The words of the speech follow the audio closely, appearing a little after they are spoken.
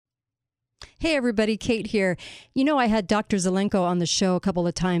Hey, everybody. Kate here. You know, I had Dr. Zelenko on the show a couple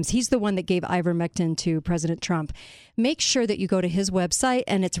of times. He's the one that gave ivermectin to President Trump. Make sure that you go to his website,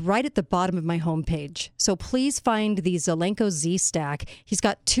 and it's right at the bottom of my homepage. So please find the Zelenko Z-Stack. He's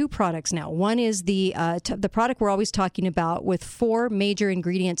got two products now. One is the product we're always talking about with 4 major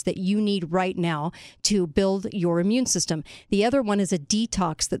ingredients that you need right now to build your immune system. The other one is a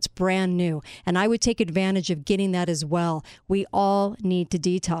detox that's brand new, and I would take advantage of getting that as well. We all need to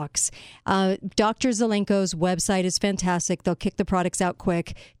detox. Dr. Zelenko's website is fantastic. They'll kick the products out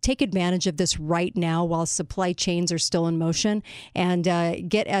quick. Take advantage of this right now while supply chains are still in motion, and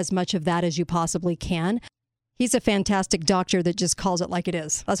get as much of that as you possibly can. He's a fantastic doctor that just calls it like it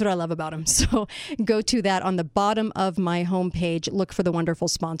is. That's what I love about him. So go to that on the bottom of my homepage. Look for the wonderful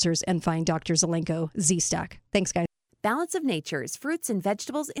sponsors and find Dr. Zelenko Z-Stack. Thanks, guys. Balance of Nature's fruits and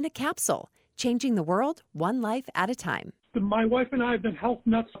vegetables in a capsule, changing the world one life at a time. My wife and I have been health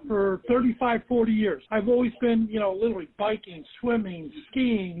nuts for 35, 40 years. I've always been, literally biking, swimming,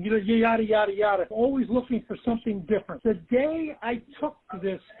 skiing, yada, yada, yada. Always looking for something different. The day I took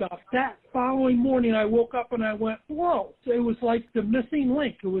this stuff, that following morning I woke up and I went, whoa. It was like the missing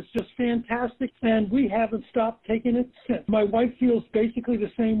link. It was just fantastic, and we haven't stopped taking it since. My wife feels basically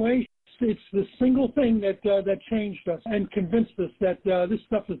the same way. It's the single thing that changed us and convinced us that this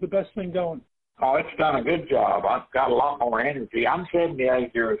stuff is the best thing going. Oh, it's done a good job. I've got a lot more energy. I'm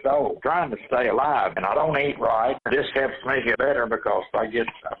 78 years old, trying to stay alive, and I don't eat right. This helps me get better because I get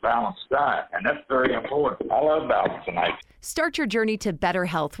a balanced diet, and that's very important. I love Balance of Nature. Start your journey to better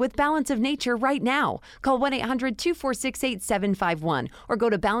health with Balance of Nature right now. Call 1-800-246-8751 or go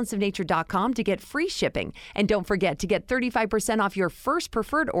to balanceofnature.com to get free shipping. And don't forget to get 35% off your first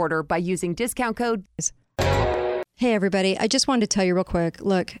preferred order by using discount code. Hey, everybody. I just wanted to tell you real quick.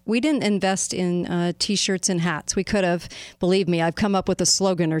 Look, we didn't invest in T-shirts and hats. We could have. Believe me, I've come up with a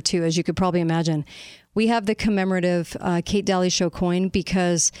slogan or two, as you could probably imagine. We have the commemorative Kate Daly Show coin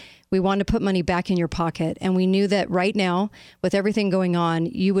because we wanted to put money back in your pocket. And we knew that right now, with everything going on,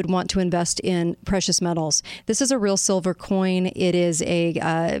 you would want to invest in precious metals. This is a real silver coin. It is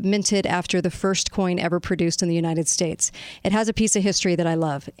a minted after the first coin ever produced in the United States. It has a piece of history that I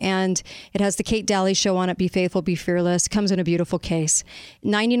love. And it has the Kate Daly Show on it, Be Faithful, Be Fearless. Comes in a beautiful case.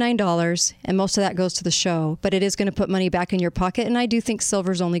 $99, and most of that goes to the show. But it is going to put money back in your pocket. And I do think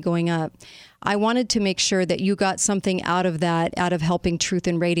silver's only going up. I wanted to make sure that you got something out of that, out of helping Truth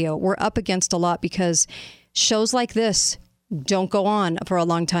in Radio. We're up against a lot because shows like this don't go on for a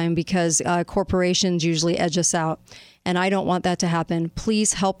long time because corporations usually edge us out. And I don't want that to happen.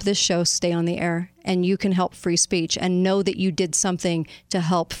 Please help this show stay on the air, and you can help free speech, and know that you did something to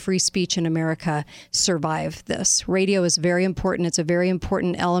help free speech in America survive this. Radio is very important. It's a very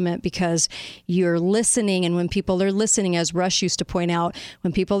important element because you're listening, and when people are listening, as Rush used to point out,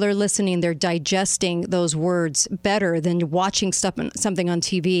 when people are listening, they're digesting those words better than watching something on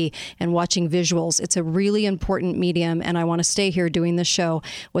TV and watching visuals. It's a really important medium, and I want to stay here doing the show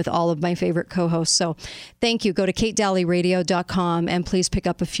with all of my favorite co-hosts. So thank you. Go to KateDalyRadio.com and please pick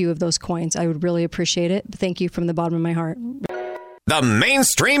up a few of those coins. I would really appreciate it. Thank you from the bottom of my heart. The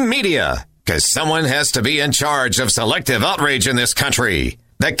mainstream media, because someone has to be in charge of selective outrage in this country.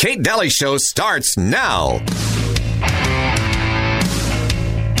 The Kate Daly Show starts now.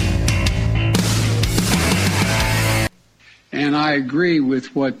 And I agree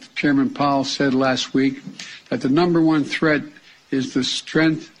with what Chairman Powell said last week, that the number one threat is the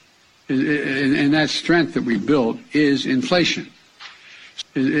strength, and that strength that we built is inflation.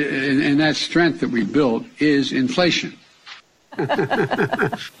 And that strength that we built is inflation.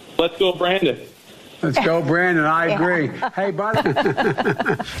 Let's go, Brandon. Let's go, Brandon. I agree. Hey, buddy.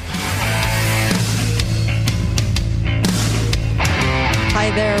 Hi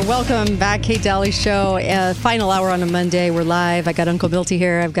there. Welcome back, Kate Daly Show. Final hour on a Monday. We're live. I got Uncle Milty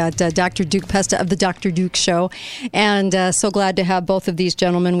here. I've got Dr. Duke Pesta of the Dr. Duke Show. And so glad to have both of these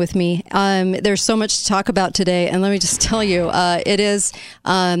gentlemen with me. There's so much to talk about today. And let me just tell you, it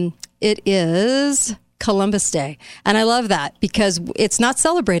is Columbus Day. And I love that because it's not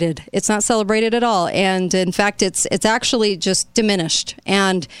celebrated. It's not celebrated at all. And in fact, it's actually just diminished.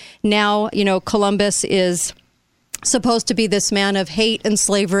 And now, Columbus is supposed to be this man of hate and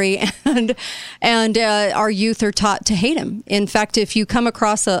slavery, and our youth are taught to hate him. In fact, if you come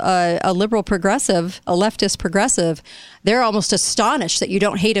across a liberal progressive, a leftist progressive, they're almost astonished that you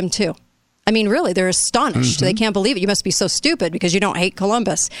don't hate him too. I mean, really, they're astonished. Mm-hmm. They can't believe it. You must be so stupid because you don't hate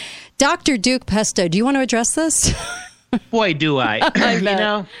Columbus. Dr. Duke Pesta, do you want to address this? Boy, do I.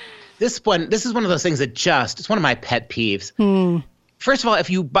 This is one of those things that it's one of my pet peeves. First of all, if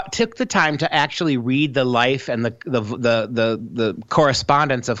you took the time to actually read the life and the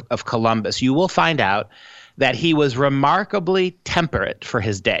correspondence of Columbus, you will find out that he was remarkably temperate for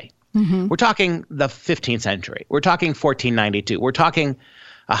his day. Mm-hmm. We're talking the 15th century. We're talking 1492. We're talking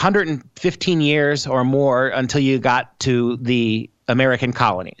 115 years or more until you got to the American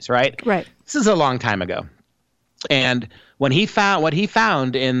colonies, right? Right. This is a long time ago. And when he found what he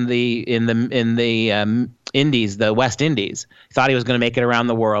found in the Indies, the West Indies, thought he was going to make it around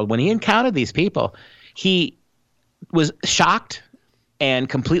the world. When he encountered these people, he was shocked and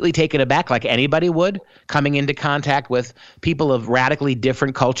completely taken aback, like anybody would, coming into contact with people of radically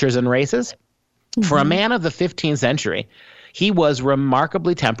different cultures and races. Mm-hmm. For a man of the 15th century, he was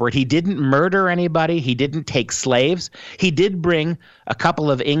remarkably temperate. He didn't murder anybody. He didn't take slaves. He did bring a couple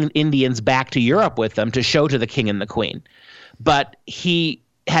of Indians back to Europe with them to show to the king and the queen. But he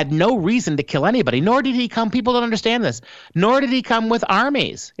had no reason to kill anybody, nor did he come, people don't understand this, nor did he come with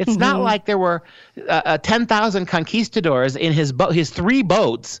armies. It's not like there were 10,000 conquistadors in his 3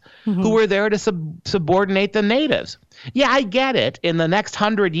 boats who were there to subordinate the natives. Yeah, I get it. In the next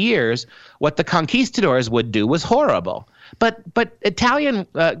 100 years, what the conquistadors would do was horrible. But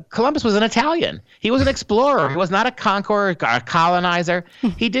Columbus was an Italian. He was an explorer. He was not a conqueror, a colonizer.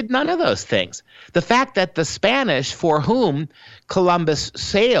 He did none of those things. The fact that the Spanish, for whom Columbus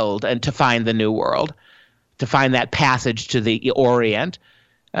sailed and to find the New World, to find that passage to the Orient,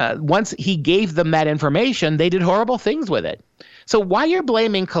 once he gave them that information, they did horrible things with it. So why you're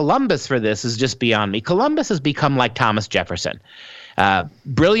blaming Columbus for this is just beyond me. Columbus has become like Thomas Jefferson.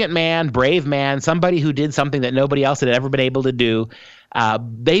 Brilliant man, brave man, somebody who did something that nobody else had ever been able to do.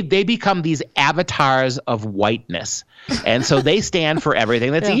 They become these avatars of whiteness. And so they stand for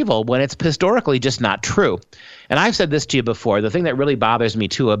everything that's evil when it's historically just not true. And I've said this to you before. The thing that really bothers me,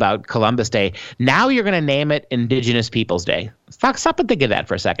 too, about Columbus Day, now you're going to name it Indigenous Peoples Day. Stop and think of that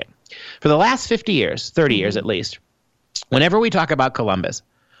for a second. For the last 50 years, 30 years at least, whenever we talk about Columbus,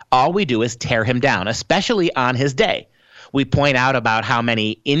 all we do is tear him down, especially on his day. We point out about how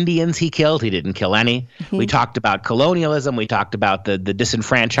many Indians he killed. He didn't kill any. Mm-hmm. We talked about colonialism. We talked about the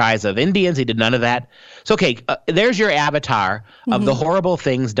disenfranchise of Indians. He did none of that. So, okay, there's your avatar of the horrible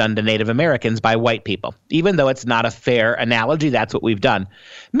things done to Native Americans by white people. Even though it's not a fair analogy, that's what we've done.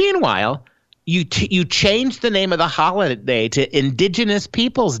 Meanwhile, you changed the name of the holiday to Indigenous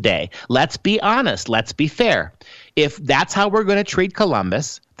Peoples Day. Let's be honest. Let's be fair. If that's how we're going to treat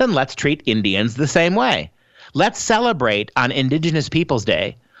Columbus, then let's treat Indians the same way. Let's celebrate on Indigenous Peoples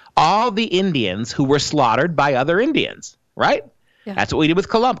Day all the Indians who were slaughtered by other Indians, right? Yeah. That's what we did with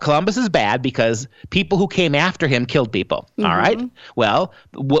Columbus. Columbus is bad because people who came after him killed people, all right? Well,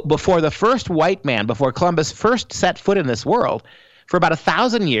 before the first white man, before Columbus first set foot in this world, for about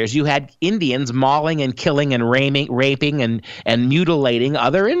 1,000 years, you had Indians mauling and killing and raping and mutilating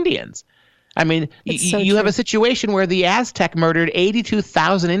other Indians. I mean, you have a situation where the Aztec murdered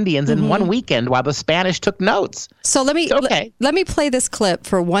 82,000 Indians in one weekend while the Spanish took notes. So let me play this clip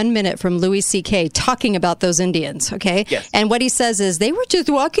for 1 minute from Louis C.K. talking about those Indians, okay? Yes. And what he says is, they were just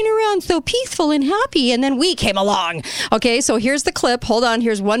walking around so peaceful and happy, and then we came along. Okay, so here's the clip. Hold on,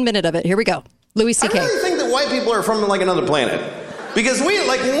 here's 1 minute of it. Here we go. Louis C.K. I really think that white people are from like another planet. Because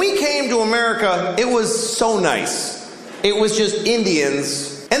when we came to America, it was so nice. It was just Indians.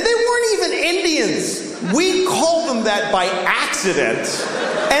 And they weren't even Indians. We called them that by accident.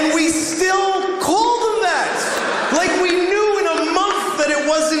 And we still call them that. Like we knew in a month that it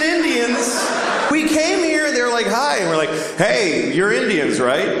wasn't Indians. We came here, they were like, hi. And we're like, hey, you're Indians,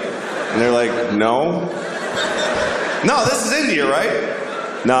 right? And they're like, no. No, this is India,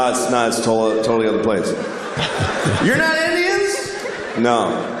 right? No, it's not. It's totally other place. You're not Indians?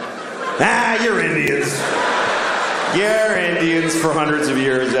 No. Ah, you're Indians. You're Indians for hundreds of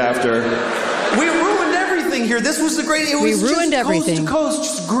years after. We ruined everything here. This was the great. It was ruined just everything. Coast to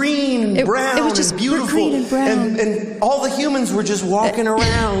coast, just green and brown. It was just and beautiful. Green and brown. And all the humans were just walking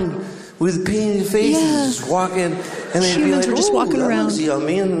around with painted faces, just walking. And they'd be like, just walking that around. looks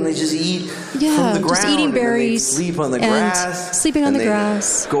yummy. And they just eat from the ground. Just eating berries. Sleep on the grass. Sleeping on the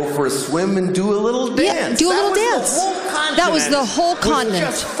grass. Go for a swim and do a little dance. Yeah, do a little dance. That was the whole continent.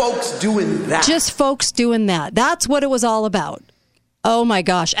 Just folks doing that. Just folks doing that. That's what it was all about. Oh my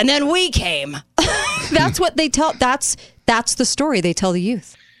gosh. And then we came. That's what they tell. That's the story they tell the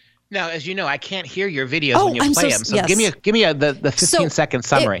youth. Now, as you know, I can't hear your videos when you play them. So yes. give me the 15-second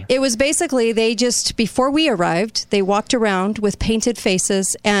summary. It was basically before we arrived, they walked around with painted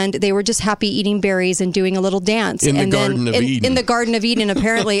faces, and they were just happy eating berries and doing a little dance. In the Garden of Eden. In the Garden of Eden,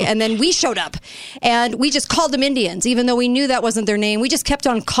 apparently. And then we showed up, and we just called them Indians, even though we knew that wasn't their name. We just kept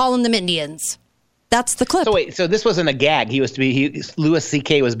on calling them Indians. That's the clip. So wait, so this wasn't a gag. Louis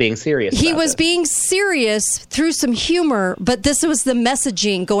C.K. was being serious. He was being serious through some humor, but this was the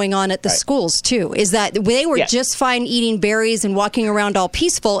messaging going on at the schools too. Is that they were just fine eating berries and walking around all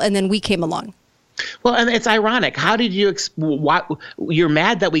peaceful, and then we came along. Well, and it's ironic. How did you? You're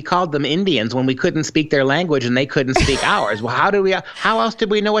mad that we called them Indians when we couldn't speak their language and they couldn't speak ours. Well, how else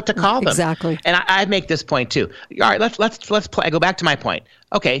did we know what to call them? Exactly. And I make this point too. All right, let's play. Go back to my point.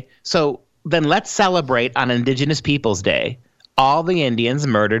 Okay, so then let's celebrate on Indigenous Peoples Day all the Indians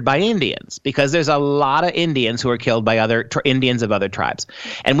murdered by Indians, because there's a lot of Indians who are killed by other Indians of other tribes.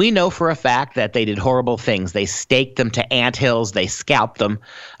 And we know for a fact that they did horrible things. They staked them to anthills. They scalped them.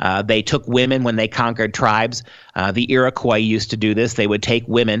 They took women when they conquered tribes. The Iroquois used to do this. They would take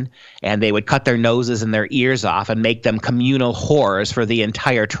women and they would cut their noses and their ears off and make them communal whores for the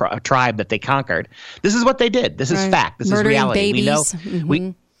entire tribe that they conquered. This is what they did. This is fact. This Murdering is reality.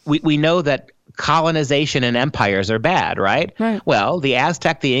 babies. We know that colonization and empires are bad, right? Well, the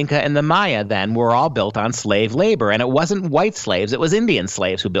Aztec, the Inca, and the Maya then were all built on slave labor, and it wasn't white slaves; it was Indian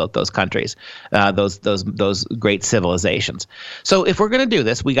slaves who built those countries, those great civilizations. So, if we're going to do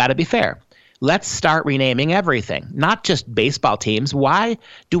this, we got to be fair. Let's start renaming everything, not just baseball teams. Why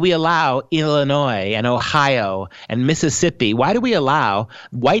do we allow Illinois and Ohio and Mississippi? Why do we allow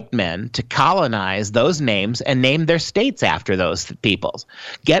white men to colonize those names and name their states after those peoples?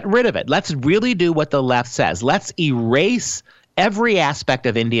 Get rid of it. Let's really do what the left says. Let's erase every aspect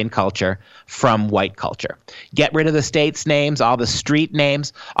of Indian culture from white culture. Get rid of the states' names, all the street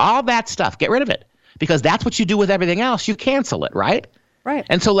names, all that stuff. Get rid of it, because that's what you do with everything else. You cancel it, right? Right.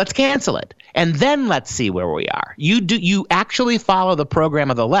 And so let's cancel it. And then let's see where we are. You actually follow the program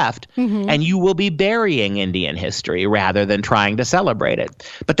of the left, and you will be burying Indian history rather than trying to celebrate it.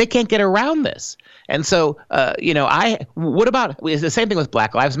 But they can't get around this. And so, what about, it's the same thing with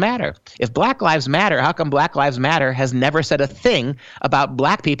Black Lives Matter. If Black Lives Matter, how come Black Lives Matter has never said a thing about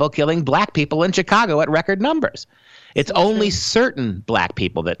black people killing black people in Chicago at record numbers? It's only certain black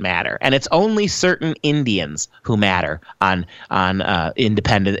people that matter, and it's only certain Indians who matter on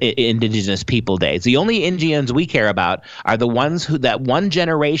Indigenous People Days. The only Indians we care about are the ones that one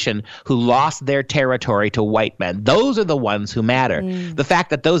generation who lost their territory to white men. Those are the ones who matter. The fact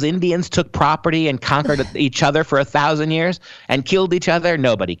that those Indians took property and conquered each other for 1,000 years and killed each other,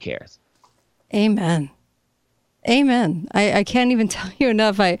 nobody cares. Amen. Amen. I can't even tell you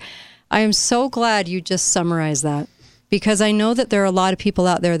enough. I am so glad you just summarized that, because I know that there are a lot of people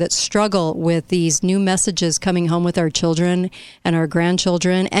out there that struggle with these new messages coming home with our children and our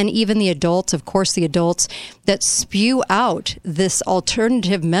grandchildren, and even the adults, of course, the adults that spew out this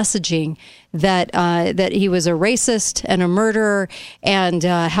alternative messaging that he was a racist and a murderer, and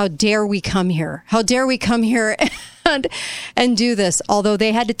how dare we come here? How dare we come here and do this? Although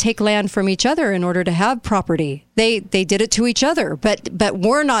they had to take land from each other in order to have property, they did it to each other, but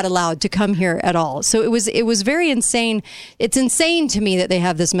we're not allowed to come here at all. So it was very insane. It's insane to me that they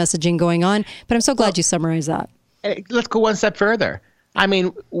have this messaging going on. But I'm so glad you summarized that. Let's go one step further. I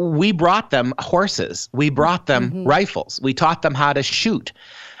mean, we brought them horses. We brought them rifles. We taught them how to shoot.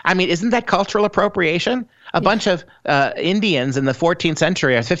 I mean, isn't that cultural appropriation? A bunch of Indians in the 14th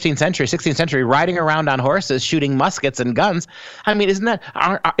century or 15th century, 16th century riding around on horses, shooting muskets and guns. I mean, isn't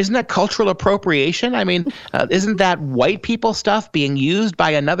that cultural appropriation? I mean, isn't that white people stuff being used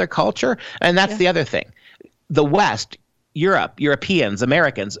by another culture? And that's the other thing. The West, Europe, Europeans,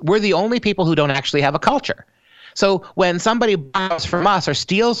 Americans, we're the only people who don't actually have a culture. So when somebody buys from us or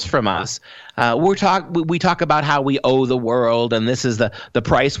steals from us, we talk about how we owe the world and this is the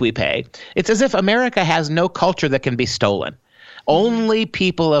price we pay. It's as if America has no culture that can be stolen. Only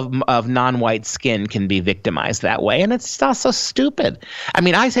people of non-white skin can be victimized that way, and it's just so stupid. I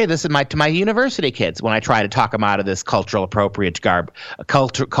mean, I say this to my university kids when I try to talk them out of this cultural appropriation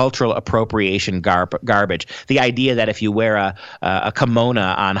garbage. The idea that if you wear a kimono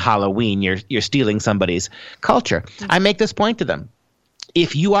on Halloween, you're stealing somebody's culture. I make this point to them.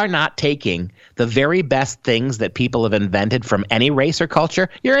 If you are not taking the very best things that people have invented from any race or culture,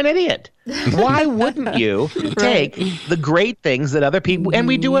 you're an idiot. Why wouldn't you take the great things that other people, and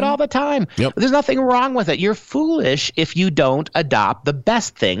we do it all the time. Yep. There's nothing wrong with it. You're foolish if you don't adopt the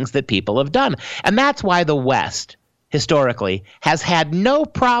best things that people have done. And that's why the West, historically, has had no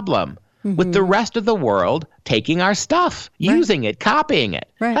problem with the rest of the world taking our stuff, using it, copying it.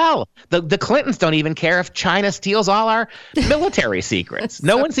 Right. Hell, the Clintons don't even care if China steals all our military secrets.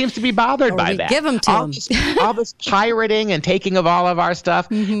 No one seems to be bothered by that. Give them to them. All this pirating and taking of all of our stuff,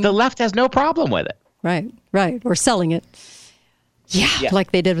 the left has no problem with it. Right. Or selling it. Yeah,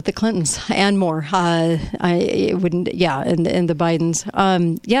 like they did with the Clintons and more. And the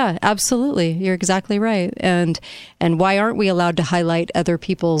Bidens. Yeah, absolutely. You're exactly right. And why aren't we allowed to highlight other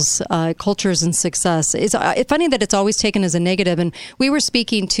people's cultures and success? It's funny that it's always taken as a negative. And we were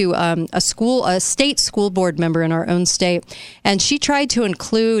speaking to a state school board member in our own state, and she tried to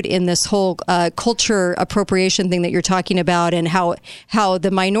include in this whole culture appropriation thing that you're talking about, and how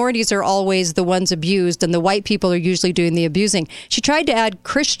the minorities are always the ones abused and the white people are usually doing the abusing. She tried to add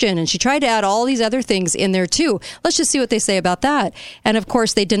Christian, and she tried to add all these other things in there too. Let's just see what they say about that. And of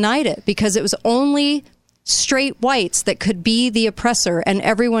course they denied it because it was only straight whites that could be the oppressor and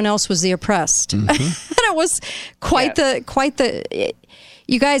everyone else was the oppressed. And it was quite the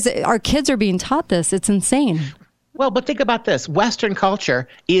you guys, our kids are being taught this. It's insane. Well, but think about this. Western culture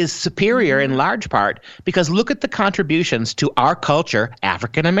is superior in large part because look at the contributions to our culture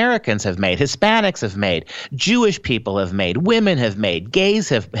African Americans have made, Hispanics have made, Jewish people have made, women have made, gays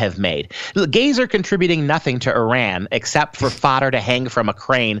have made. Gays are contributing nothing to Iran except for fodder to hang from a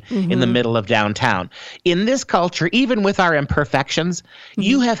crane in the middle of downtown. In this culture, even with our imperfections,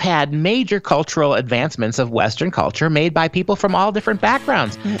 you have had major cultural advancements of Western culture made by people from all different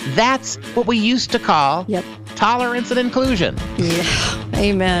backgrounds. That's what we used to call tolerance and inclusion. Yeah,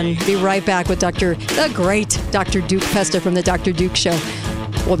 amen. Be right back with the great Dr. Duke Pesta from the Dr. Duke Show.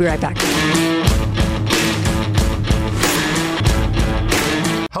 We'll be right back.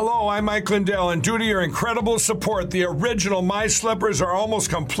 Hello, I'm Mike Lindell, and due to your incredible support, the original My Slippers are almost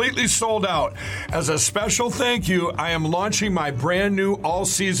completely sold out. As a special thank you, I am launching my brand new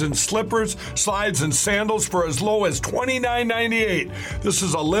all-season slippers, slides, and sandals for as low as $29.98. This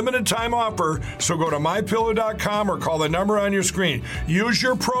is a limited time offer, so go to MyPillow.com or call the number on your screen. Use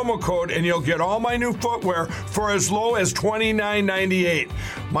your promo code and you'll get all my new footwear for as low as $29.98.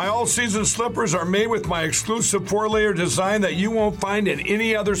 My all-season slippers are made with my exclusive 4-layer design that you won't find in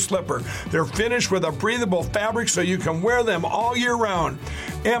any other slipper. They're finished with a breathable fabric so you can wear them all year round.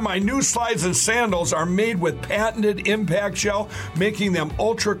 And my new slides and sandals are made with patented impact gel, making them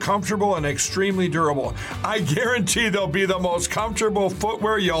ultra comfortable and extremely durable. I guarantee they'll be the most comfortable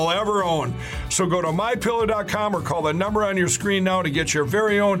footwear you'll ever own. So go to MyPillow.com or call the number on your screen now to get your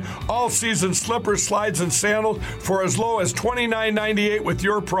very own all-season slippers, slides, and sandals for as low as $29.98 with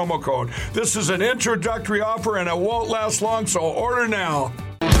your promo code. This is an introductory offer and it won't last long, so order now.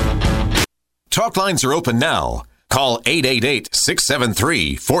 Talk lines are open now. Call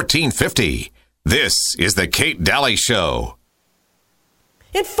 888-673-1450. This is the Kate Daly Show.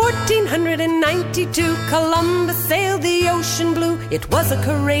 In 1492, Columbus sailed the ocean blue. It was a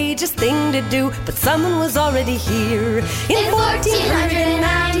courageous thing to do, but someone was already here. In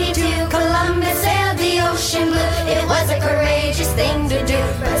 1492, Columbus sailed the ocean blue. It was a courageous thing to do,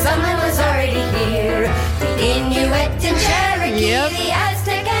 but someone was already here. The Inuit and Cherokee, the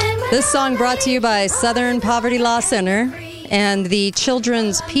Aztec and... This song brought to you by Southern Poverty Law Center and the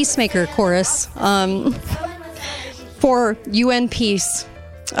Children's Peacemaker Chorus for UN Peace.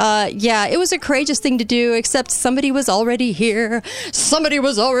 It was a courageous thing to do, except somebody was already here. Somebody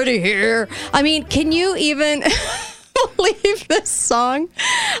was already here. I mean, can you even believe this song?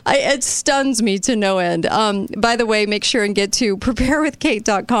 It stuns me to no end. By the way, make sure and get to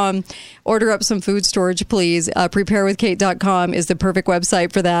preparewithkate.com. Order up some food storage, please. Preparewithkate.com is the perfect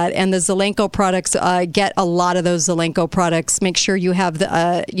website for that. And the Zelenko products, get a lot of those Zelenko products. Make sure you have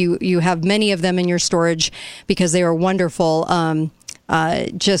you have many of them in your storage because they are wonderful.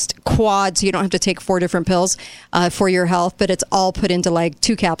 Just quad, so you don't have to take 4 different pills for your health, but it's all put into like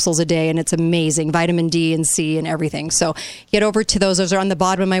 2 capsules a day, and it's amazing. Vitamin D and C and everything. So get over to those. Those are on the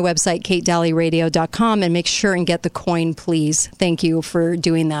bottom of my website, KateDalyRadio.com, and make sure and get the coin, please. Thank you for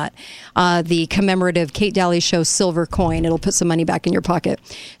doing that. The commemorative Kate Daly Show silver coin. It'll put some money back in your pocket.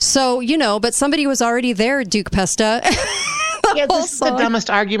 So, but somebody was already there, Duke Pesta. Yeah, this is the dumbest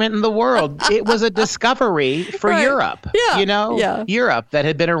argument in the world. It was a discovery for Europe. Yeah. Europe that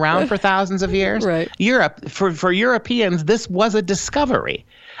had been around for thousands of years. Right. Europe, for Europeans, this was a discovery.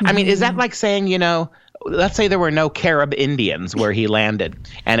 I mean, is that like saying, let's say there were no Carib Indians where he landed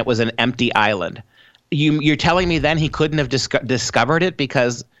and it was an empty island. You're telling me then he couldn't have discovered it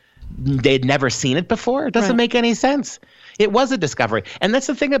because they'd never seen it before? It doesn't make any sense. It was a discovery. And that's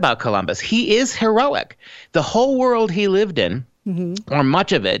the thing about Columbus. He is heroic. The whole world he lived in, or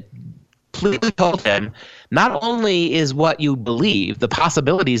much of it, clearly told him, not only is what you believe, the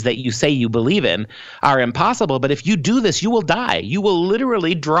possibilities that you say you believe in are impossible, but if you do this, you will die. You will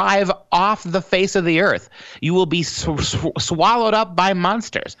literally drive off the face of the earth. You will be swallowed up by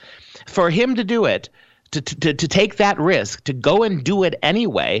monsters. For him to do it to take that risk, to go and do it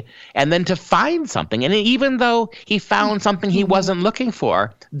anyway, and then to find something. And even though he found something he wasn't looking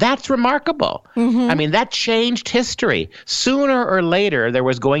for, that's remarkable. I mean, that changed history. Sooner or later, there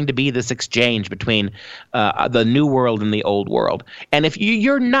was going to be this exchange between the New World and the Old World. And if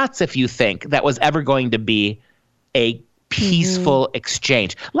you're nuts if you think that was ever going to be a peaceful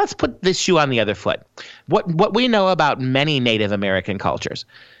exchange. Let's put this shoe on the other foot. What we know about many Native American cultures,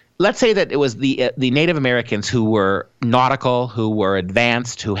 let's say that it was the Native Americans who were nautical, who were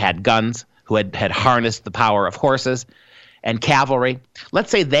advanced, who had guns, who had harnessed the power of horses and cavalry.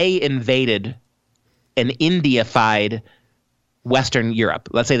 Let's say they invaded an Indified Western Europe.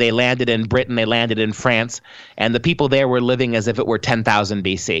 Let's say they landed in Britain, they landed in France, and the people there were living as if it were 10,000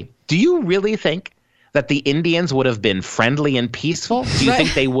 BC. Do you really think that the Indians would have been friendly and peaceful? Do you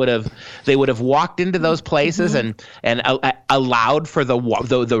think they would have walked into those places and allowed for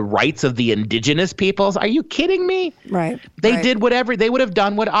the rights of the indigenous peoples? Are you kidding me? Right. They would have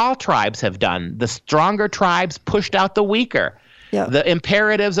done what all tribes have done. The stronger tribes pushed out the weaker. Yeah. The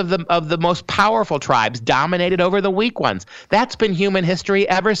imperatives of the most powerful tribes dominated over the weak ones. That's been human history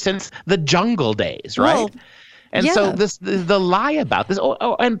ever since the jungle days, right? Well, and so the lie about this,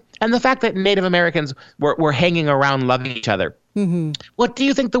 and the fact that Native Americans were hanging around loving each other. What do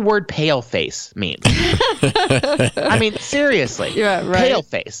you think the word pale face means? I mean, seriously. Yeah, right. Pale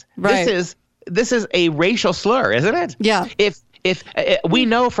face. Right. This is a racial slur, isn't it? Yeah. If we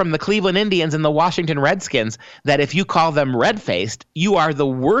know from the Cleveland Indians and the Washington Redskins that if you call them red-faced, you are the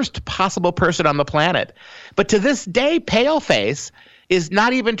worst possible person on the planet. But to this day, pale-face is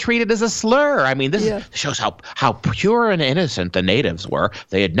not even treated as a slur. I mean, this shows how pure and innocent the natives were.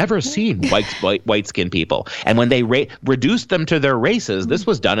 They had never seen white-skinned people. And when they reduced them to their races, this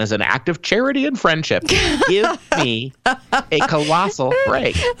was done as an act of charity and friendship. Give me a colossal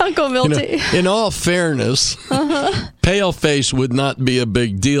break. Uncle Milty. In all fairness, pale face would not be a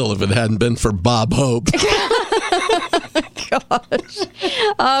big deal if it hadn't been for Bob Hope. Gosh.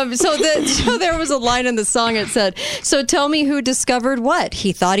 So there was a line in the song. It said, "So tell me who discovered what?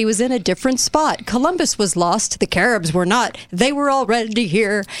 He thought he was in a different spot. Columbus was lost. The Caribs were not. They were already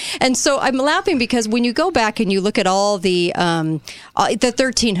here." And so I'm laughing because when you go back and you look at all the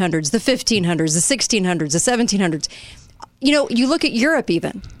 1300s, the 1500s, the 1600s, the 1700s, you know, you look at Europe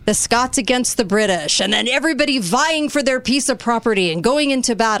even, the Scots against the British, and then everybody vying for their piece of property and going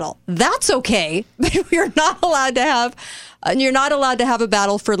into battle. That's okay, but you're not allowed to have a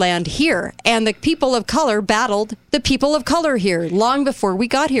battle for land here. And the people of color battled the people of color here long before we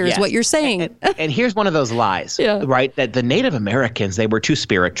got here, is what you're saying. And here's one of those lies, right? That the Native Americans, they were too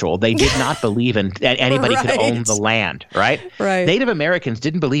spiritual. They did not believe in anybody could own the land, right? Right. Native Americans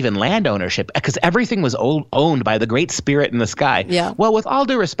didn't believe in land ownership because everything was owned by the great spirit in the sky. Yeah. Well, with all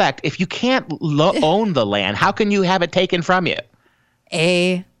due respect, if you can't own the land, how can you have it taken from you?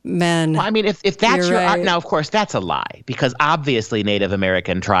 Amen. Well, I mean, if that's You're your right. now, of course, that's a lie because obviously Native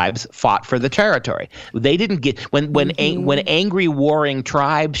American tribes fought for the territory. They didn't get when angry warring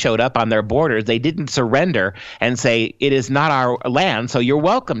tribes showed up on their borders, they didn't surrender and say it is not our land, so you're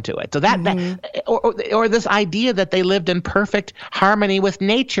welcome to it. So that or this idea that they lived in perfect harmony with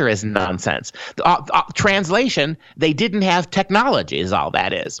nature is nonsense. Translation: they didn't have technology, is all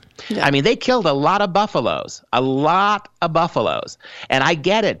that is. Yeah. I mean, they killed a lot of buffaloes, and I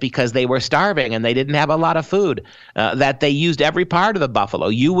get it. Because they were starving and they didn't have a lot of food, that they used every part of the buffalo.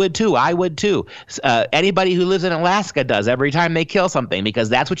 You would too. I would too. Anybody who lives in Alaska does every time they kill something because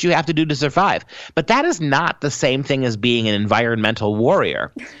that's what you have to do to survive. But that is not the same thing as being an environmental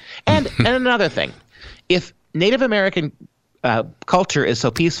warrior. And another thing, if Native American culture is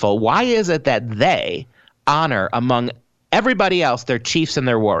so peaceful, why is it that they honor among everybody else their chiefs and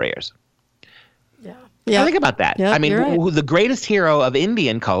their warriors? Yeah. Think about that. Yeah, I mean, right. The greatest hero of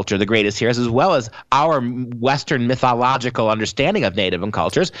Indian culture, the greatest heroes, as well as our Western mythological understanding of Native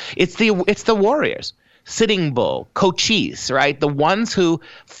cultures, it's the warriors. Sitting Bull, Cochise, right? The ones who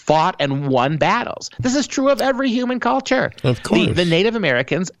fought and won battles. This is true of every human culture. Of course. The Native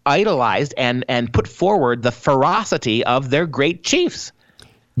Americans idolized and put forward the ferocity of their great chiefs.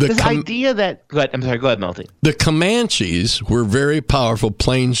 This idea that... Go ahead, Milty. The Comanches were a very powerful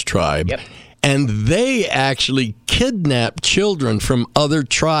plains tribe. Yep. And they actually kidnapped children from other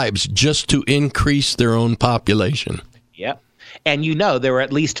tribes just to increase their own population. Yep. And there were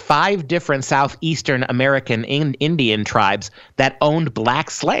at least 5 different southeastern American Indian tribes that owned black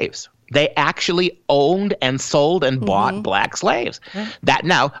slaves. They actually owned and sold and bought black slaves. That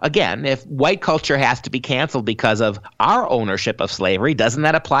now, again, if white culture has to be canceled because of our ownership of slavery, doesn't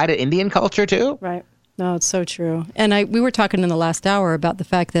that apply to Indian culture too? Right. No, it's so true. And we were talking in the last hour about the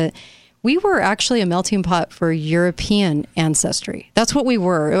fact that we were actually a melting pot for European ancestry. That's what we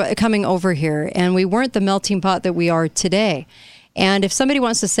were coming over here. And we weren't the melting pot that we are today. And if somebody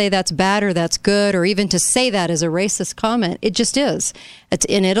wants to say that's bad or that's good, or even to say that as a racist comment, it just is. It's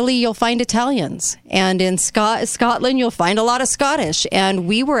in Italy, you'll find Italians. And in Scotland, you'll find a lot of Scottish. And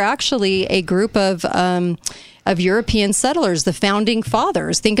we were actually a group of European settlers, the founding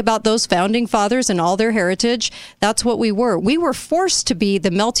fathers. Think about those founding fathers and all their heritage. That's what we were. We were forced to be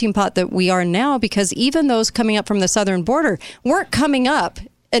the melting pot that we are now, because even those coming up from the southern border weren't coming up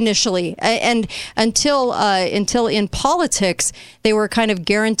initially, and until in politics they were kind of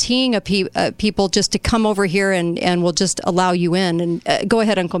guaranteeing people just to come over here and we'll just allow you in. And go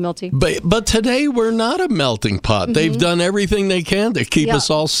ahead, Uncle Milty. But today we're not a melting pot. Mm-hmm. They've done everything they can to keep us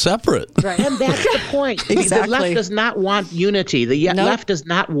all separate. Right. And that's the point. Exactly. The left does not want unity. The left does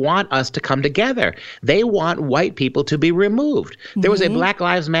not want us to come together. They want white people to be removed. There was a Black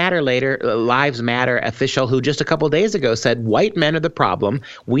Lives Matter official who just a couple of days ago said white men are the problem.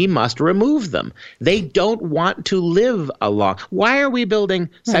 We must remove them. They don't want to live along. Why are we building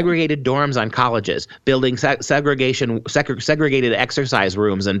segregated dorms on colleges, building segregated exercise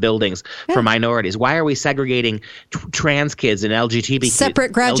rooms and buildings for minorities? Why are we segregating trans kids and LGBT kids?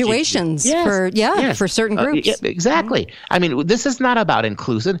 Separate graduations for certain groups. Exactly. I mean, this is not about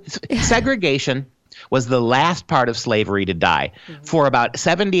inclusion. Segregation was the last part of slavery to die. For about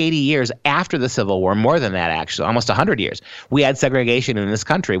 70, 80 years after the Civil War, more than that actually, almost 100 years, we had segregation in this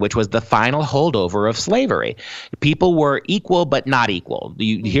country, which was the final holdover of slavery. People were equal but not equal.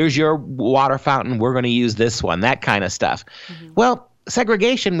 Here's your water fountain, we're going to use this one, that kind of stuff. Well,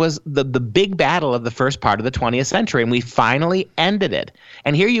 segregation was the big battle of the first part of the 20th century, and we finally ended it.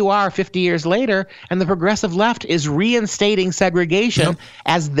 And here you are 50 years later, and the progressive left is reinstating segregation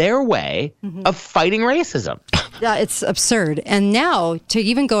as their way of fighting racism. Yeah, it's absurd. And now, to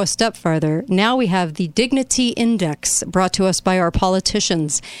even go a step farther, now we have the Dignity Index brought to us by our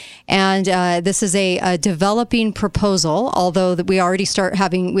politicians. And this is a developing proposal, although that we already started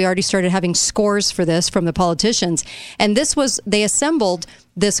having scores for this from the politicians. And they assembled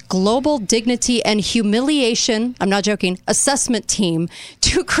this global dignity and humiliation, I'm not joking, assessment team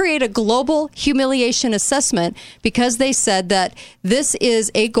to create a global humiliation assessment, because they said that this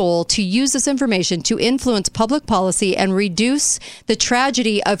is a goal to use this information to influence public policy and reduce the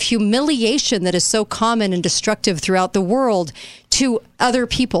tragedy of humiliation that is so common and destructive throughout the world to other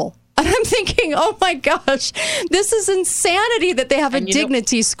people. And I'm thinking, oh my gosh, this is insanity that they have a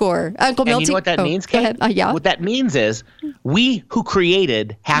dignity score. Uncle Milty. And you know what that means, Kate? Yeah. What that means is we who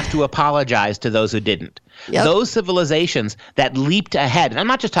created have to apologize to those who didn't. Yep. Those civilizations that leaped ahead, and I'm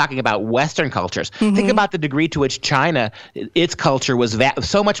not just talking about Western cultures. Think about the degree to which China, its culture was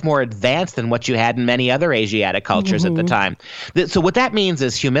so much more advanced than what you had in many other Asiatic cultures at the time. So what that means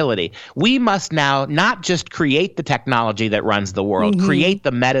is humility. We must now not just create the technology that runs the world, create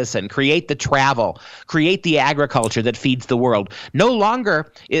the medicine, create the travel, create the agriculture that feeds the world. No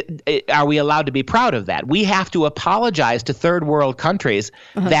longer are we allowed to be proud of that. We have to apologize to third world countries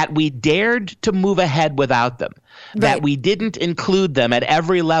that we dared to move ahead without them, that we didn't include them at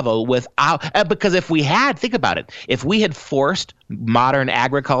every level because if we had, think about it, if we had forced modern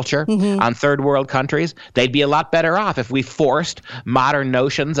agriculture on third world countries, they'd be a lot better off. If we forced modern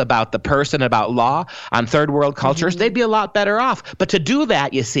notions about the person, about law on third world cultures, they'd be a lot better off. But to do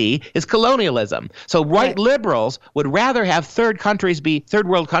that, you see, is colonialism. So white liberals would rather have third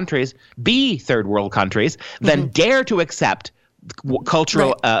world countries than dare to accept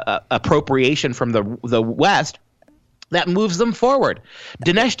cultural appropriation from the West that moves them forward.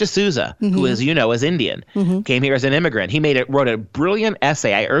 Dinesh D'Souza, who, as you know, is Indian, came here as an immigrant. He wrote a brilliant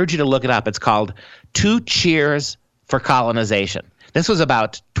essay. I urge you to look it up. It's called 2 Cheers for Colonization. This was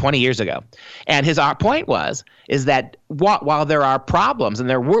about 20 years ago. And his point is that while there are problems, and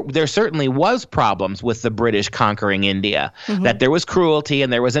there certainly was problems with the British conquering India, that there was cruelty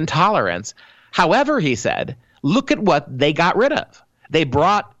and there was intolerance. However, he said, look at what they got rid of. They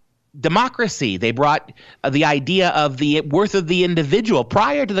brought democracy. They brought the idea of the worth of the individual.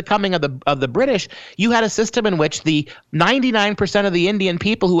 Prior to the coming of the British, you had a system in which the 99% of the Indian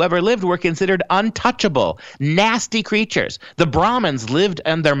people who ever lived were considered untouchable, nasty creatures. The Brahmins lived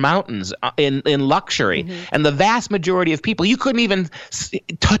in their mountains in luxury, and the vast majority of people, you couldn't even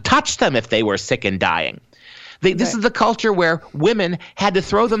touch them if they were sick and dying. This is the culture where women had to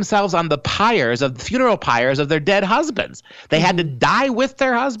throw themselves on the funeral pyres of their dead husbands. They had to die with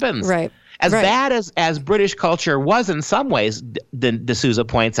their husbands. Right. As bad as British culture was in some ways, D'Souza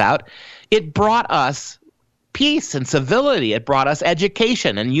points out, it brought us peace and civility. It brought us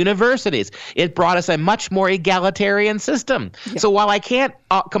education and universities. It brought us a much more egalitarian system. Yeah. So while I can't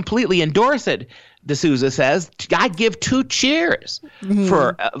completely endorse it, D'Souza says, I'd give 2 cheers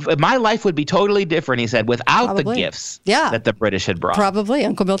for my life would be totally different, he said, without the gifts that the British had brought. Probably,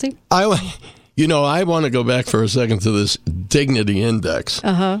 Uncle Milty. I want to go back for a second to this dignity index.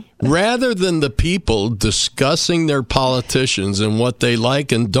 Rather than the people discussing their politicians and what they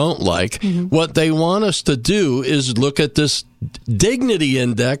like and don't like, what they want us to do is look at this dignity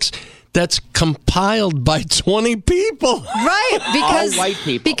index that's compiled by 20 people. Right, because all white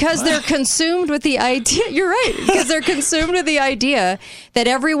people. Because they're consumed with the idea. You're right, because they're consumed with the idea that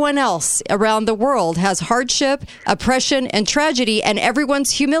everyone else around the world has hardship, oppression, and tragedy, and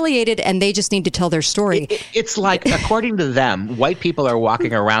everyone's humiliated, and they just need to tell their story. It's like, according to them, white people are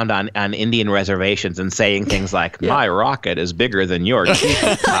walking around on Indian reservations and saying things like, "My rocket is bigger than yours."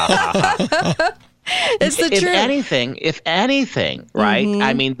 It's the truth. If anything, right?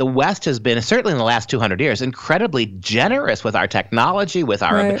 I mean, the West has been, certainly in the last 200 years, incredibly generous with our technology, with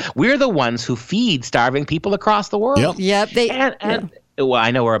our. We're the ones who feed starving people across the world. Yep. Well,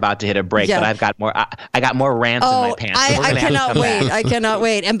 I know we're about to hit a break, but I've got more. I got more rants in my pants. So I cannot wait. I cannot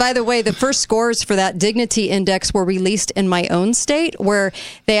wait. And by the way, the first scores for that dignity index were released in my own state, where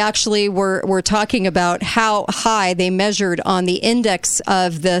they actually were talking about how high they measured on the index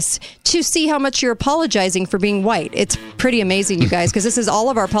of this to see how much you're apologizing for being white. It's pretty amazing, you guys, because this is all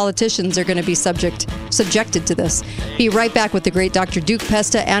of our politicians are going to be subjected to this. Be right back with the great Dr. Duke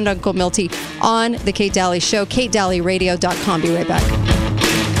Pesta and Uncle Milty on the Kate Daly Show. KateDalyRadio.com. Be right back.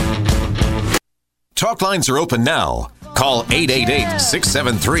 Talk lines are open now. Call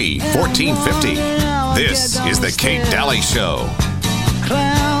 888-673-1450. This is the Kate Daly Show.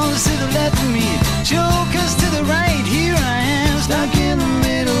 Clowns to the left of me, jokers to the right. Here I am, stuck in the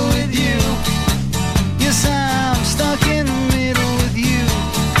middle with you. Yes, I'm stuck in the middle with you.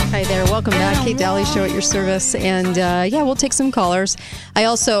 Hi there. Welcome back. Kate Daly Show at your service. And we'll take some callers. I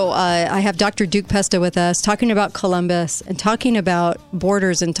also I have Dr. Duke Pesta with us talking about Columbus and talking about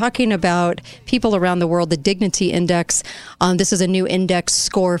borders and talking about people around the world, the Dignity Index. This is a new index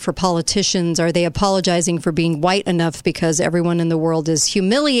score for politicians. Are they apologizing for being white enough because everyone in the world is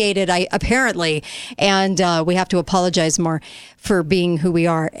humiliated, apparently, and we have to apologize more for being who we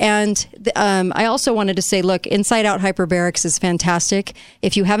are. And I also wanted to say, look, Inside Out Hyperbarics is fantastic.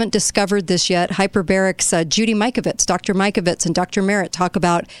 If you haven't discovered this yet, Hyperbarics, Judy Mikovits, Dr. Mikovits, and Dr. Merritt talk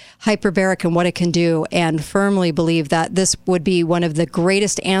about hyperbaric and what it can do, and firmly believe that this would be one of the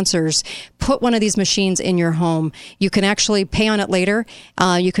greatest answers. Put one of these machines in your home. You can actually pay on it later.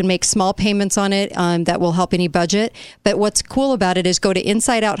 You can make small payments on it that will help any budget. But what's cool about it is go to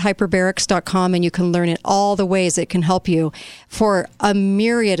InsideOutHyperbarics.com and you can learn it all the ways it can help you for a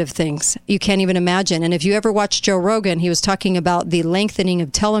myriad of things you can't even imagine. And if you ever watched Joe Rogan, he was talking about the lengthening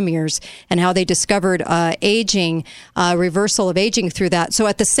of telomeres and how they discovered aging, reversal of aging through that. So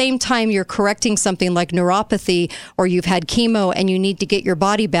at the same time you're correcting something like neuropathy, or you've had chemo and you need to get your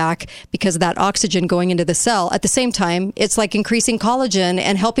body back because of that oxygen going into the cell, at the same time it's like increasing collagen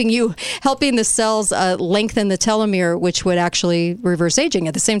and helping the cells lengthen the telomere, which would actually reverse aging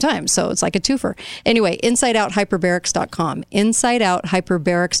at the same time. So it's like a twofer. Anyway, InsideOutHyperbarics.com.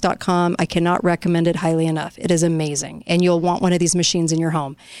 InsideOutHyperbarics.com. I cannot recommend it highly enough. It is amazing, and you'll want one of these machines in your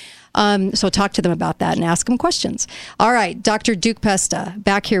home. So talk to them about that and ask them questions. All right, Dr. Duke Pesta,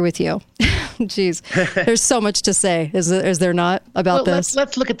 back here with you. Jeez, there's so much to say. Is there not about this?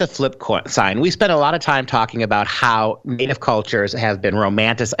 Let's look at the flip sign. We spent a lot of time talking about how Native cultures have been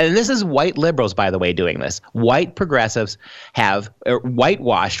romanticized. And this is white liberals, by the way, doing this. White progressives have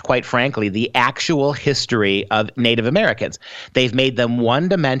whitewashed, quite frankly, the actual history of Native Americans. They've made them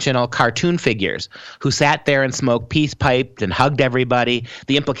one-dimensional cartoon figures who sat there and smoked peace pipes and hugged everybody.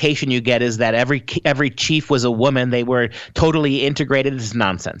 The implication you get is that every chief was a woman. They were totally integrated. It's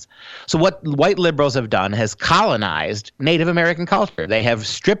nonsense. So what white liberals have done has colonized Native American culture. They have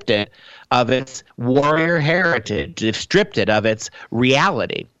stripped it of its warrior heritage. They've stripped it of its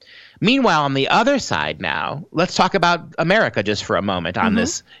reality. Meanwhile, on the other side now, let's talk about America just for a moment on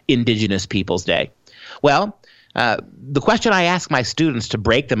this Indigenous Peoples Day. Well, the question I ask my students to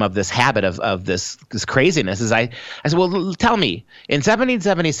break them of this habit of this craziness is I said, well, tell me, in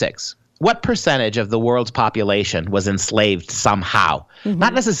 1776, what percentage of the world's population was enslaved somehow?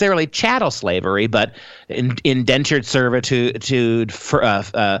 Not necessarily chattel slavery, but indentured servitude,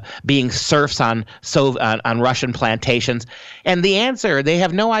 being serfs on Russian plantations. And the answer, they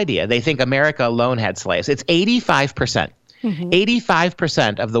have no idea. They think America alone had slaves. It's 85%. Mm-hmm.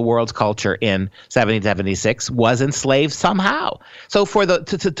 85% of the world's culture in 1776 was enslaved somehow. So for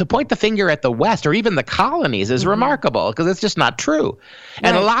to point the finger at the West or even the colonies is remarkable because it's just not true.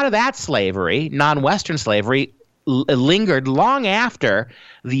 And a lot of that slavery, non-Western slavery, lingered long after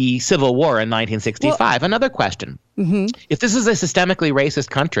the Civil War in 1965. Well, another question. Mm-hmm. If this is a systemically racist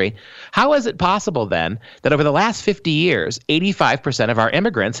country, how is it possible then that over the last 50 years, 85% of our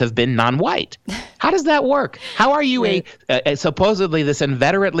immigrants have been non-white? How does that work? How are you a supposedly this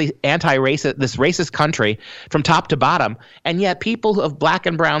inveterately anti-racist, this racist country from top to bottom, and yet people of black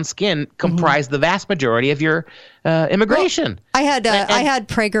and brown skin comprise the vast majority of your immigration? Well, I had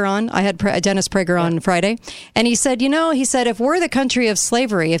Prager on. I had Dennis Prager on Friday, and he said, if we're the country of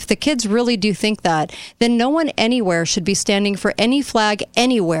slavery, if the kids really do think that, then no one anywhere should be standing for any flag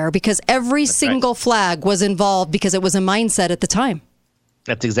anywhere because every single flag was involved because it was a mindset at the time.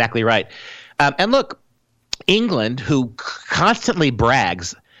 That's exactly right. And look, England, who constantly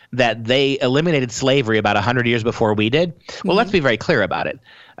brags that they eliminated slavery about 100 years before we did, well, let's be very clear about it.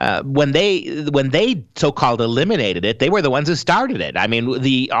 When they so-called eliminated it, they were the ones who started it. I mean, from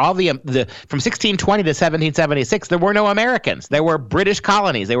 1620 to 1776, there were no Americans. There were British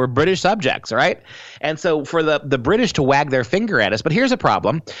colonies. They were British subjects, right? And so for the British to wag their finger at us, but here's a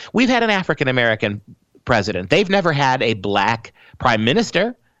problem. We've had an African-American president. They've never had a black prime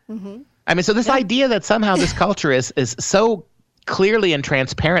minister. Mm-hmm. I mean, so this idea that somehow this culture is so clearly and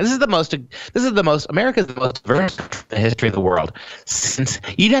transparent. America's the most diverse country in the history of the world. Since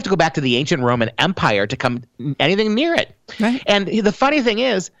you'd have to go back to the ancient Roman Empire to come anything near it. Right. And the funny thing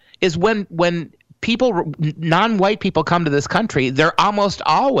is when non-white people come to this country, they're almost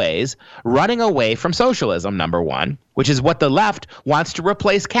always running away from socialism, number one, which is what the left wants to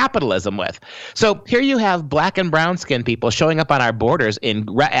replace capitalism with. So here you have black and brown skinned people showing up on our borders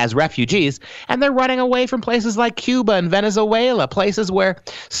as refugees, and they're running away from places like Cuba and Venezuela, places where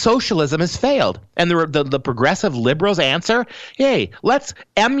socialism has failed. And the progressive liberals answer, hey, let's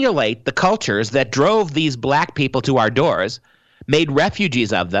emulate the cultures that drove these black people to our doors, made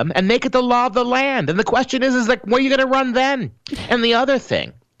refugees of them, and make it the law of the land. And the question is like, where are you going to run then? And the other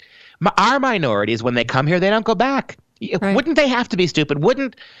thing, our minorities, when they come here, they don't go back. Right. Wouldn't they have to be stupid?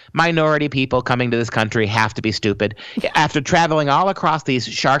 Wouldn't minority people coming to this country have to be stupid? After traveling all across these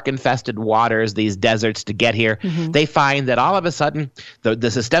shark-infested waters, these deserts to get here, they find that all of a sudden the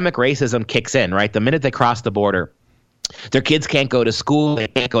systemic racism kicks in, right? The minute they cross the border. Their kids can't go to school. They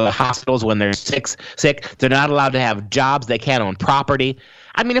can't go to hospitals when they're sick. They're not allowed to have jobs. They can't own property.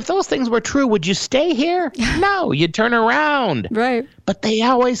 I mean, if those things were true, would you stay here? No, you'd turn around. Right. But they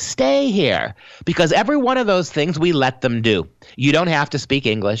always stay here because every one of those things we let them do. You don't have to speak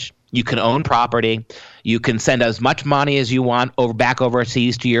English. You can own property. You can send as much money as you want back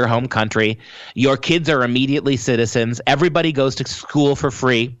overseas to your home country. Your kids are immediately citizens. Everybody goes to school for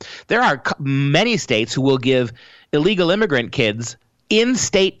free. There are many states who will give illegal immigrant kids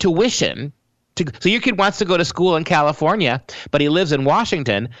in-state tuition. So your kid wants to go to school in California, but he lives in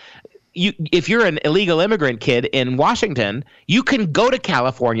Washington. If you're an illegal immigrant kid in Washington, you can go to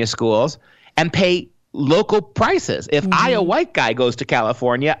California schools and pay local prices. If a white guy goes to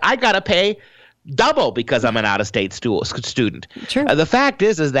California, I got to pay double because I'm an out-of-state student. True. The fact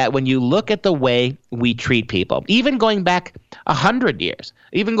is that when you look at the way we treat people, even going back 100 years,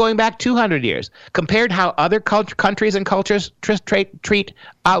 even going back 200 years, compared how other countries and cultures treat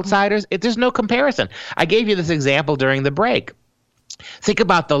outsiders, there's no comparison. I gave you this example during the break. Think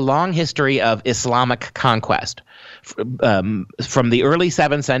about the long history of Islamic conquest. From the early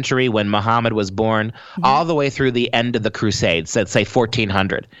 7th century when Muhammad was born all the way through the end of the Crusades, let's say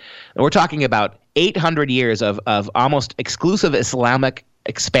 1400. And we're talking about 800 years of almost exclusive Islamic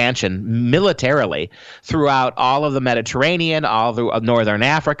expansion militarily throughout all of the Mediterranean, all through northern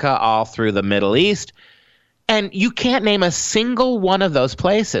Africa, all through the Middle East. And you can't name a single one of those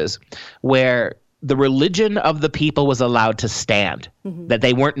places where the religion of the people was allowed to stand, that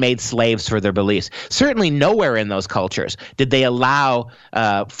they weren't made slaves for their beliefs. Certainly nowhere in those cultures did they allow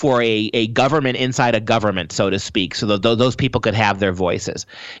for a government inside a government, so to speak, so that those people could have their voices.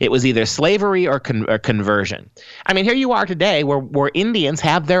 It was either slavery or conversion. I mean, here you are today where Indians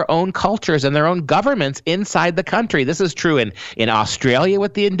have their own cultures and their own governments inside the country. This is true in Australia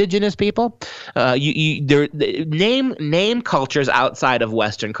with the indigenous people. Name cultures outside of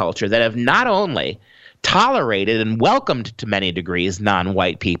Western culture that have not only tolerated and welcomed to many degrees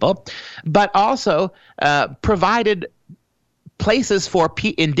non-white people, but also provided places for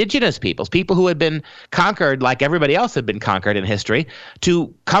indigenous peoples, people who had been conquered like everybody else had been conquered in history,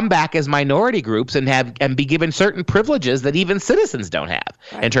 to come back as minority groups and be given certain privileges that even citizens don't have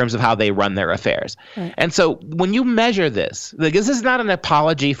in terms of how they run their affairs. Right. And so when you measure this is not an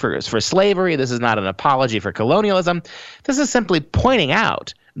apology for slavery. This is not an apology for colonialism. This is simply pointing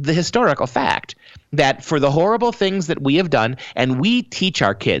out the historical fact that for the horrible things that we have done, and we teach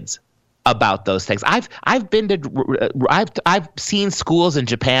our kids about those things. I've seen schools in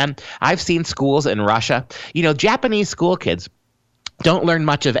Japan. I've seen schools in Russia. Japanese school kids don't learn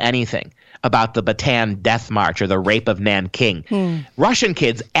much of anything about the Bataan Death March or the rape of Nanking. Russian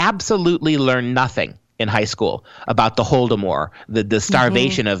kids absolutely learn nothing in high school about the Holodomor, the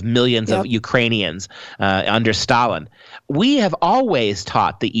starvation of millions of Ukrainians under Stalin. We have always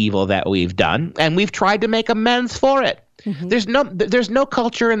taught the evil that we've done, and we've tried to make amends for it. There's no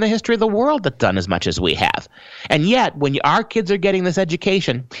culture in the history of the world that's done as much as we have. And yet, when our kids are getting this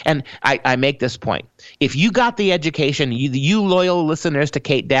education, and I make this point, if you got the education, you loyal listeners to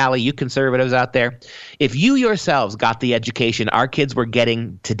Kate Daly, you conservatives out there, if you yourselves got the education our kids were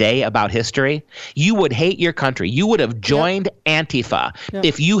getting today about history, you would hate your country. You would have joined Antifa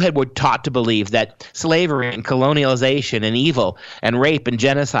if you were taught to believe that slavery and colonialization and evil and rape and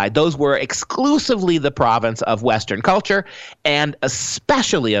genocide, those were exclusively the province of Western culture, and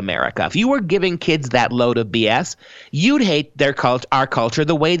especially America. If you were giving kids that load of BS, you'd hate our culture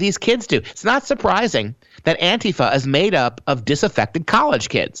the way these kids do. It's not surprising that Antifa is made up of disaffected college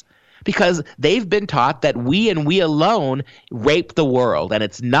kids, because they've been taught that we and we alone rape the world, and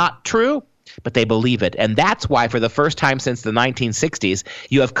it's not true, but they believe it. And that's why for the first time since the 1960s,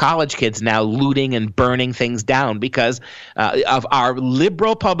 you have college kids now looting and burning things down because of our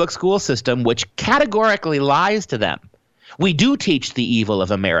liberal public school system, which categorically lies to them. We do teach the evil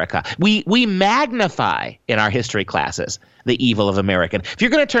of America. We magnify in our history classes the evil of America. If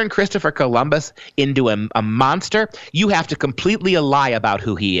you're going to turn Christopher Columbus into a monster, you have to completely lie about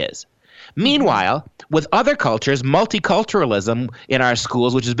who he is. Meanwhile, with other cultures, multiculturalism in our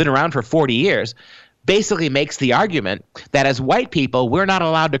schools, which has been around for 40 years, basically makes the argument that as white people, we're not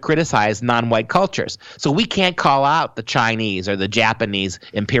allowed to criticize non-white cultures. So we can't call out the Chinese or the Japanese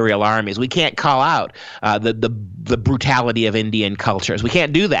imperial armies. We can't call out the brutality of Indian cultures. We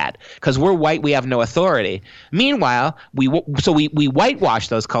can't do that because we're white. We have no authority. Meanwhile, we whitewash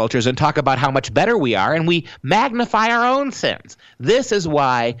those cultures and talk about how much better we are, and we magnify our own sins. This is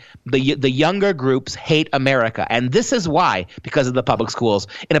why the younger groups hate America, and this is why, because of the public schools,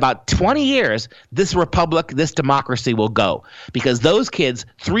 in about 20 years, this republic, this democracy will go, because those kids,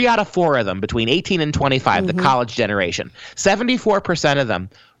 3 out of 4 of them between 18 and 25, the college generation, 74% of them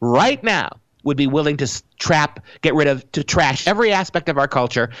right now would be willing to to trash every aspect of our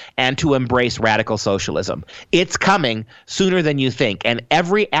culture and to embrace radical socialism. It's coming sooner than you think, and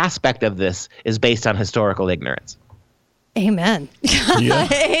every aspect of this is based on historical ignorance. Amen.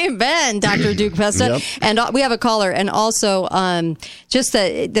 Amen, Dr. Duke Pesta. Yep. And we have a caller. And also just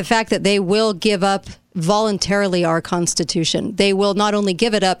the fact that they will give up voluntarily our Constitution. They will not only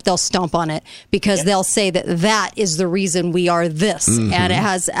give it up, they'll stomp on it because they'll say that is the reason we are this. And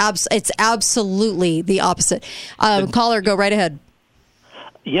it's absolutely the opposite. Caller, go right ahead.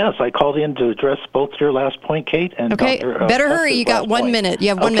 Yes, I called in to address both your last point, Kate, and Dr. Better hurry. You got 1 minute. You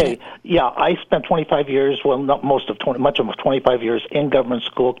have 1 minute. Yeah, I spent 25 years, well, not much of 25 years in government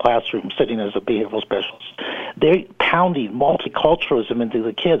school classrooms sitting as a behavioral specialist. They're pounding multiculturalism into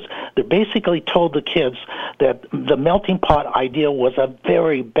the kids. They basically told the kids that the melting pot ideal was a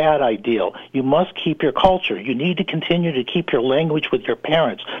very bad ideal. You must keep your culture. You need to continue to keep your language with your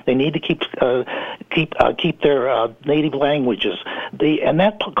parents. They need to keep their native languages. And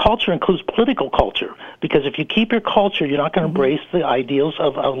that culture includes political culture, because if you keep your culture, you're not going to embrace the ideals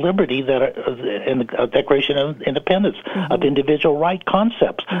of liberty that are in the Declaration of Independence, of individual right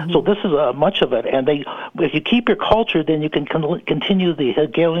concepts. So this is much of it. And if you keep your culture, then you can continue the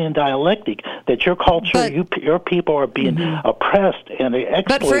Hegelian dialectic that your culture, your people are being oppressed and exploited.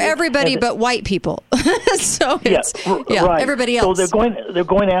 But for everybody but white people. So it's, right. Everybody else. So they're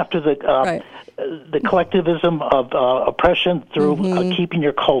going after the collectivism of oppression through keeping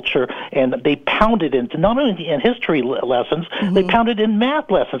your culture, and they pound it into not only in history lessons, they pound it in math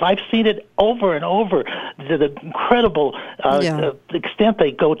lessons. I've seen it over and over to the incredible extent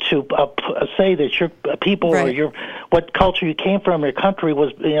they go to say that your people or what culture you came from, your country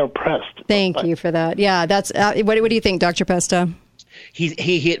was oppressed. Thank you for that. Yeah, that's what do you think, Dr. Pesta?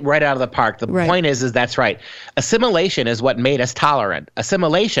 He hit right out of the park. The point is that's right. Assimilation is what made us tolerant.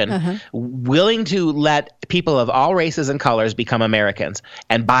 Assimilation, willing to let people of all races and colors become Americans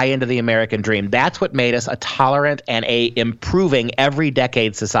and buy into the American dream. That's what made us a tolerant and a improving every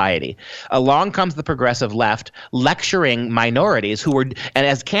decade society. Along comes the progressive left lecturing minorities who were, and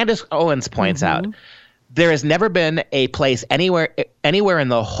as Candace Owens points out, there has never been a place anywhere in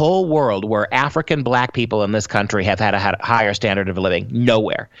the whole world where African black people in this country have had a higher standard of living.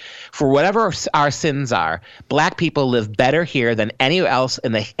 Nowhere. For whatever our sins are, black people live better here than anywhere else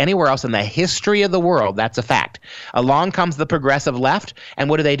in the history of the world. That's a fact. Along comes the progressive left, and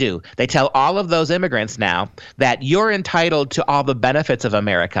what do? They tell all of those immigrants now that you're entitled to all the benefits of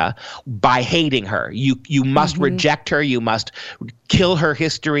America by hating her. You must reject her. You must kill her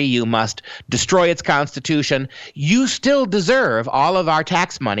history. You must destroy its constitution. You still deserve all of our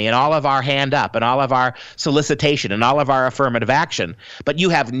tax money and all of our hand up and all of our solicitation and all of our affirmative action. But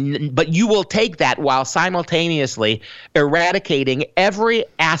you will take that while simultaneously eradicating every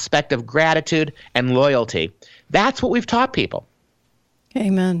aspect of gratitude and loyalty. That's what we've taught people.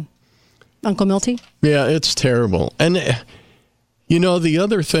 Amen. Uncle Milty? Yeah, it's terrible. And, the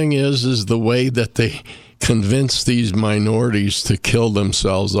other thing is the way that they convince these minorities to kill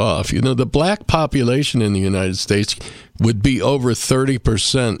themselves off. The black population in the United States would be over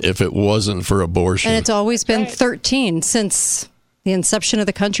 30% if it wasn't for abortion. And it's always been 13 since the inception of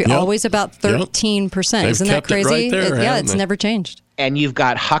the country. Always about 13%. Isn't that crazy? Right there, it's never changed. And you've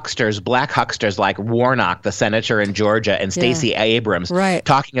got hucksters, black hucksters like Warnock, the senator in Georgia, and Stacey Abrams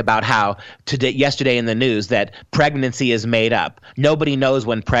talking about how yesterday in the news that pregnancy is made up. Nobody knows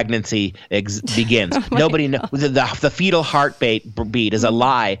when pregnancy begins. Nobody knows. The fetal heartbeat is a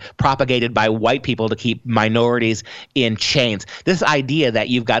lie propagated by white people to keep minorities in chains. This idea that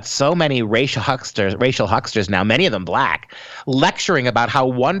you've got so many racial hucksters now, many of them black, lecturing about how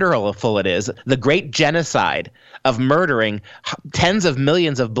wonderful it is, the great genocide of murdering tens of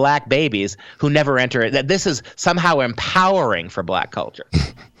millions of black babies who never enter it, that this is somehow empowering for black culture.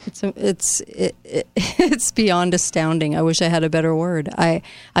 It's beyond astounding. I wish I had a better word.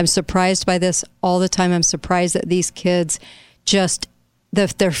 I'm surprised by this all the time. I'm surprised that these kids just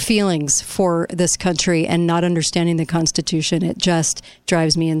their feelings for this country and not understanding the Constitution. It just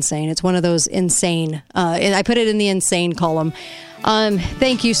drives me insane. It's one of those insane, and I put it in the insane column.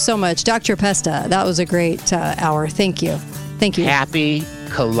 Thank you so much, Dr. Pesta. That was a great hour. Thank you. Thank you. Happy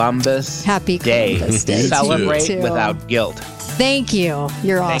Columbus Day. Celebrate without guilt. Thank you.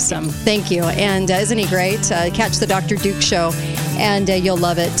 You're awesome. Thank you. And isn't he great? Catch the Dr. Duke Show, and you'll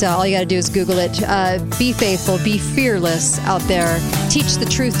love it. All you got to do is Google it. Be faithful. Be fearless out there. Teach the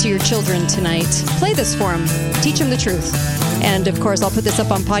truth to your children tonight. Play this for them. Teach them the truth. And, of course, I'll put this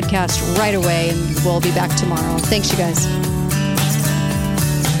up on podcast right away, and we'll be back tomorrow. Thanks, you guys.